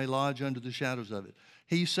the air may lodge under the shadows of it.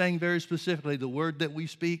 He's saying very specifically, the word that we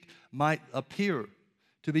speak might appear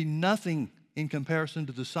to be nothing in comparison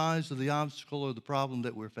to the size of the obstacle or the problem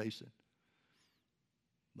that we're facing.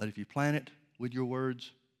 But if you plant it with your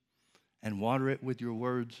words and water it with your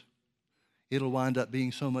words, it'll wind up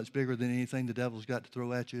being so much bigger than anything the devil's got to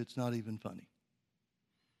throw at you, it's not even funny.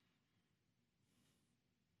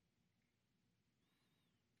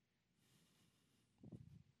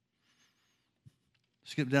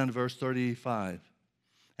 Skip down to verse 35.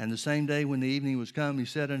 And the same day when the evening was come, he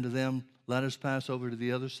said unto them, let us pass over to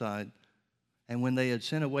the other side. And when they had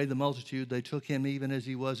sent away the multitude, they took him even as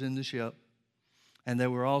he was in the ship. And there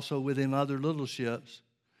were also with him other little ships.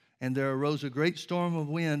 And there arose a great storm of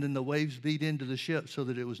wind, and the waves beat into the ship, so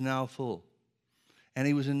that it was now full. And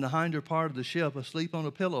he was in the hinder part of the ship, asleep on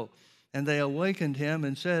a pillow. And they awakened him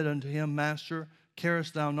and said unto him, Master,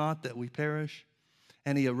 carest thou not that we perish?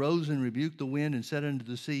 And he arose and rebuked the wind and said unto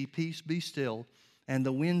the sea, Peace, be still. And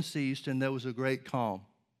the wind ceased, and there was a great calm.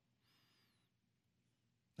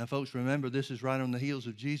 Now, folks, remember, this is right on the heels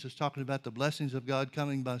of Jesus talking about the blessings of God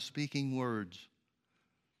coming by speaking words.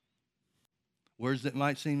 Words that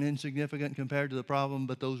might seem insignificant compared to the problem,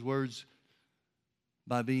 but those words,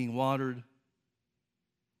 by being watered,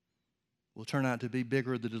 will turn out to be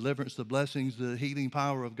bigger. The deliverance, the blessings, the healing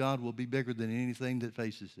power of God will be bigger than anything that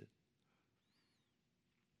faces it.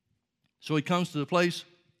 So he comes to the place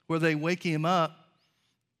where they wake him up.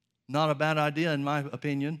 Not a bad idea, in my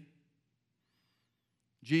opinion.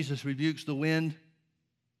 Jesus rebukes the wind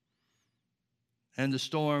and the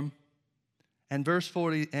storm. And verse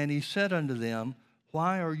 40, and he said unto them,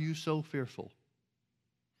 why are you so fearful?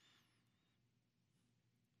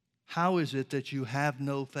 How is it that you have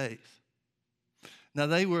no faith? Now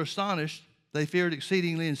they were astonished. They feared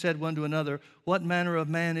exceedingly and said one to another, what manner of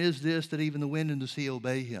man is this that even the wind and the sea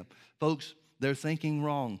obey him? Folks, they're thinking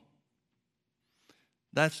wrong.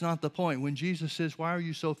 That's not the point. When Jesus says, why are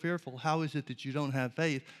you so fearful? How is it that you don't have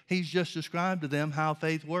faith? He's just described to them how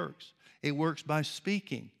faith works. It works by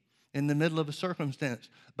speaking in the middle of a circumstance,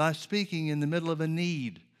 by speaking in the middle of a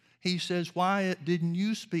need. He says, why didn't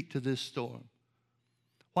you speak to this storm?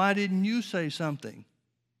 Why didn't you say something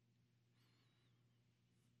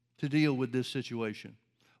to deal with this situation?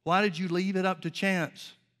 Why did you leave it up to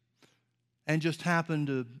chance and just happen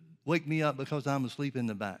to wake me up because I'm asleep in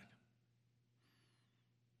the back?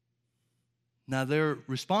 Now, their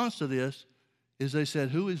response to this is they said,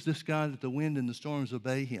 who is this guy that the wind and the storms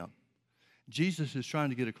obey him? Jesus is trying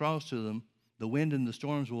to get across to them, the wind and the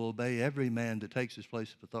storms will obey every man that takes his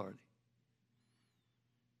place of authority.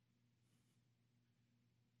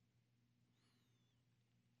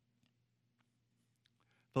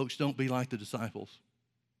 Folks, don't be like the disciples.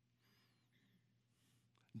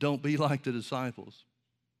 Don't be like the disciples.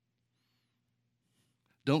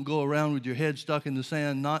 Don't go around with your head stuck in the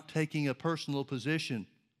sand, not taking a personal position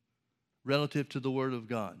relative to the Word of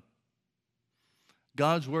God.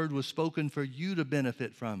 God's Word was spoken for you to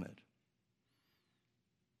benefit from it.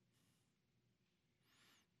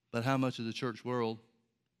 But how much of the church world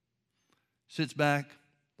sits back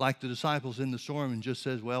like the disciples in the storm and just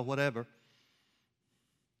says, well, whatever.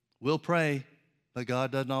 We'll pray, but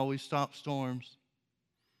God doesn't always stop storms.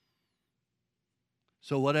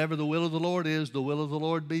 So whatever the will of the Lord is, the will of the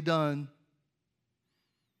Lord be done.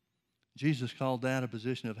 Jesus called that a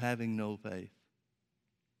position of having no faith.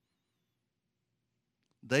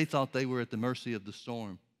 They thought they were at the mercy of the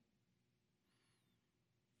storm.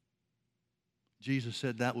 Jesus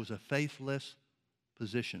said that was a faithless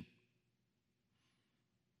position.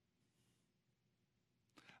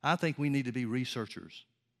 I think we need to be researchers.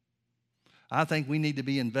 I think we need to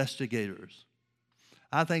be investigators.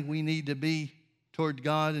 I think we need to be toward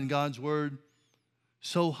God and God's Word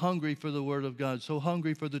so hungry for the Word of God, so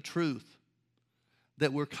hungry for the truth,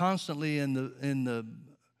 that we're constantly in the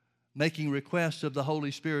making requests of the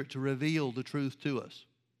Holy Spirit to reveal the truth to us,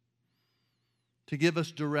 to give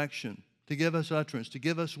us direction, to give us utterance, to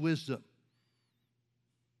give us wisdom.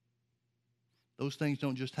 Those things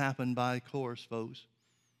don't just happen by course, folks.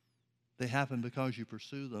 They happen because you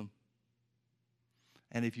pursue them.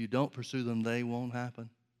 And if you don't pursue them, they won't happen.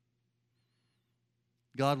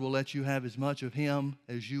 God will let you have as much of Him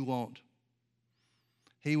as you want.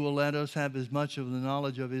 He will let us have as much of the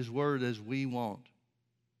knowledge of His Word as we want.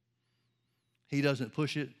 He doesn't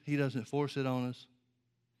push it. He doesn't force it on us.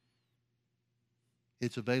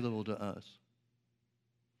 It's available to us.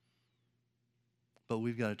 But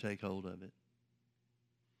we've got to take hold of it.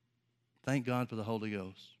 Thank God for the Holy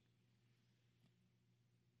Ghost.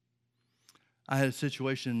 I had a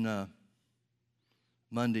situation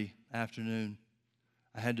Monday afternoon.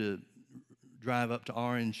 I had to drive up to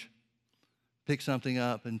Orange, pick something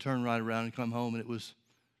up, and turn right around and come home. And it was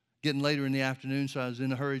getting later in the afternoon, so I was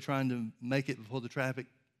in a hurry trying to make it before the traffic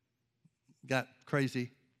got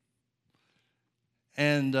crazy.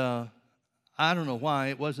 And I don't know why.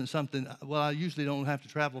 It wasn't something, well, I usually don't have to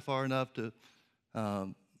travel far enough to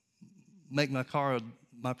make my car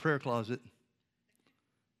my prayer closet.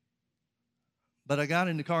 But I got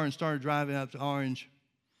in the car and started driving up to Orange,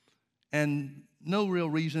 and no real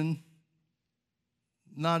reason,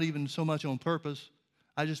 not even so much on purpose,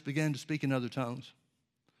 I just began to speak in other tongues.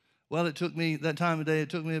 Well, it took me, that time of day, it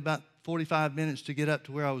took me about 45 minutes to get up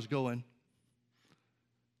to where I was going.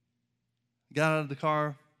 Got out of the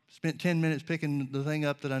car, spent 10 minutes picking the thing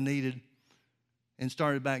up that I needed, and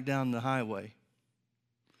started back down the highway.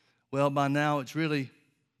 Well, by now it's really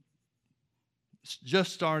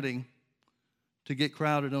just starting to get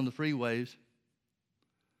crowded on the freeways.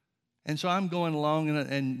 And so I'm going along,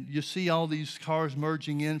 and you see all these cars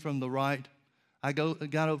merging in from the right. I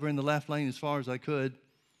got over in the left lane as far as I could.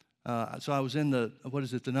 So I was in the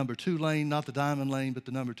number 2 lane, not the diamond lane, but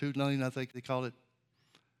the number 2 lane, I think they call it.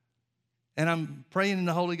 And I'm praying in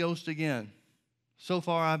the Holy Ghost again. So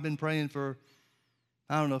far I've been praying for,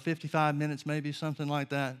 55 minutes maybe, something like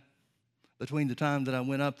that, between the time that I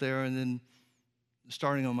went up there and then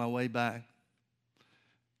starting on my way back.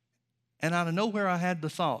 And out of nowhere I had the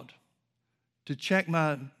thought to check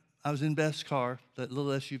I was in Beth's car, that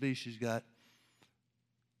little SUV she's got.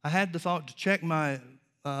 I had the thought to check my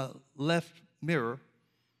left mirror,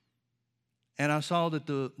 and I saw that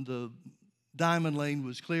the diamond lane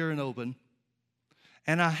was clear and open.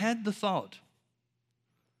 And I had the thought,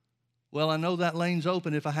 well, I know that lane's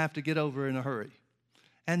open if I have to get over in a hurry.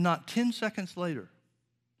 And not 10 seconds later,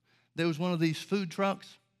 there was one of these food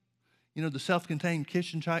trucks, the self-contained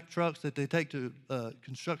kitchen type trucks that they take to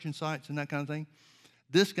construction sites and that kind of thing.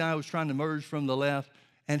 This guy was trying to merge from the left,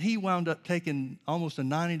 and he wound up taking almost a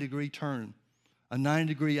 90-degree turn, a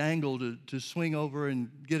 90-degree angle to swing over and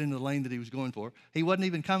get in the lane that he was going for. He wasn't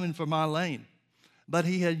even coming for my lane, but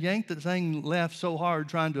he had yanked the thing left so hard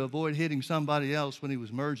trying to avoid hitting somebody else when he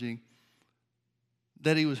was merging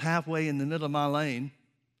that he was halfway in the middle of my lane.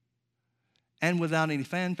 And without any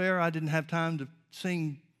fanfare, I didn't have time to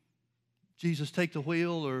sing Jesus, take the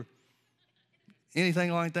wheel or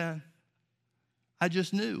anything like that. I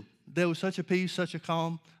just knew. There was such a peace, such a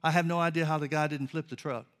calm. I have no idea how the guy didn't flip the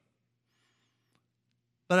truck.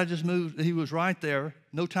 But I just moved. He was right there.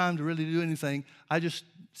 No time to really do anything. I just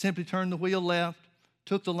simply turned the wheel left,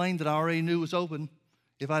 took the lane that I already knew was open.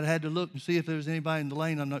 If I'd had to look and see if there was anybody in the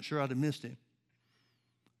lane, I'm not sure I'd have missed him.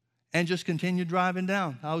 And just continued driving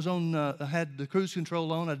down. I had the cruise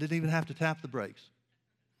control on. I didn't even have to tap the brakes.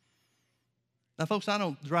 Now, folks, I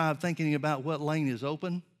don't drive thinking about what lane is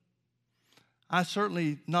open. I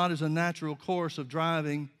certainly, not as a natural course of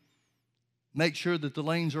driving, make sure that the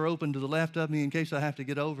lanes are open to the left of me in case I have to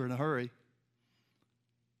get over in a hurry.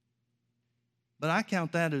 But I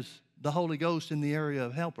count that as the Holy Ghost in the area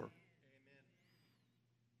of helper.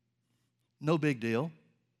 No big deal.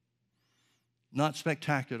 Not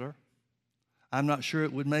spectacular. I'm not sure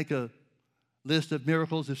it would make a list of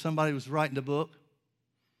miracles if somebody was writing a book.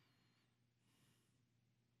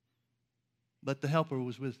 But the helper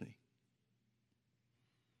was with me.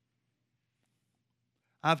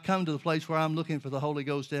 I've come to the place where I'm looking for the Holy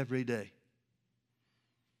Ghost every day.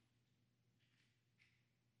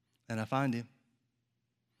 And I find him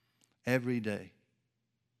every day.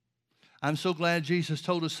 I'm so glad Jesus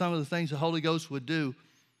told us some of the things the Holy Ghost would do.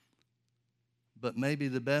 But maybe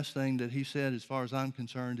the best thing that he said, as far as I'm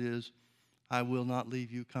concerned, is, I will not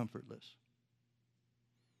leave you comfortless.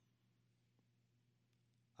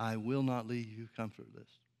 I will not leave you comfortless.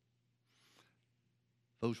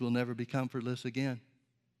 Folks, will never be comfortless again,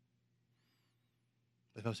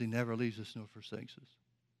 because he never leaves us nor forsakes us.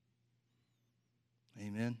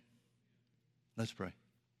 Amen. Let's pray.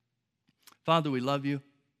 Father, we love you.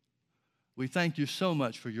 We thank you so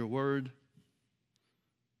much for your word.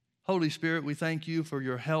 Holy Spirit, we thank you for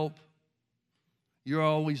your help. You're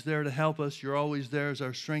always there to help us. You're always there as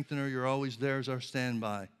our strengthener. You're always there as our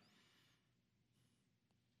standby.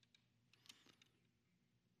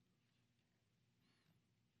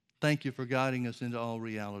 Thank you for guiding us into all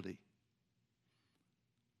reality,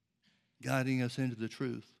 guiding us into the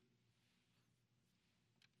truth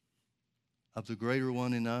of the greater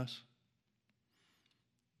one in us,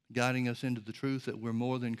 guiding us into the truth that we're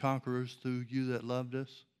more than conquerors through you that loved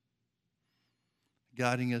us,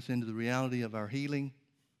 guiding us into the reality of our healing.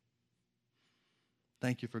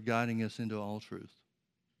 Thank you for guiding us into all truth.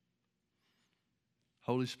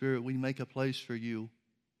 Holy Spirit, we make a place for you,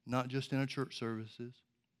 not just in our church services,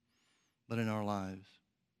 but in our lives.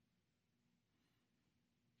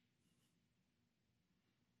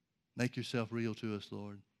 Make yourself real to us,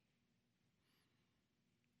 Lord.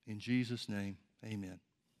 In Jesus' name, amen.